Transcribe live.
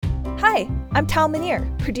Hi, I'm Tal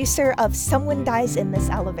Minear, producer of Someone Dies in This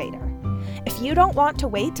Elevator. If you don't want to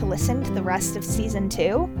wait to listen to the rest of Season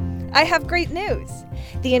 2, I have great news.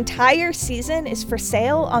 The entire season is for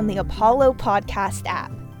sale on the Apollo Podcast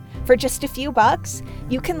app. For just a few bucks,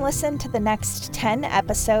 you can listen to the next 10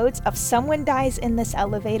 episodes of Someone Dies in This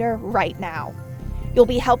Elevator right now. You'll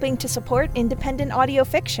be helping to support independent audio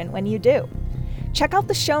fiction when you do. Check out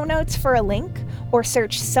the show notes for a link or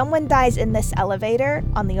search Someone Dies in This Elevator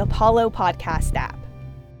on the Apollo Podcast app.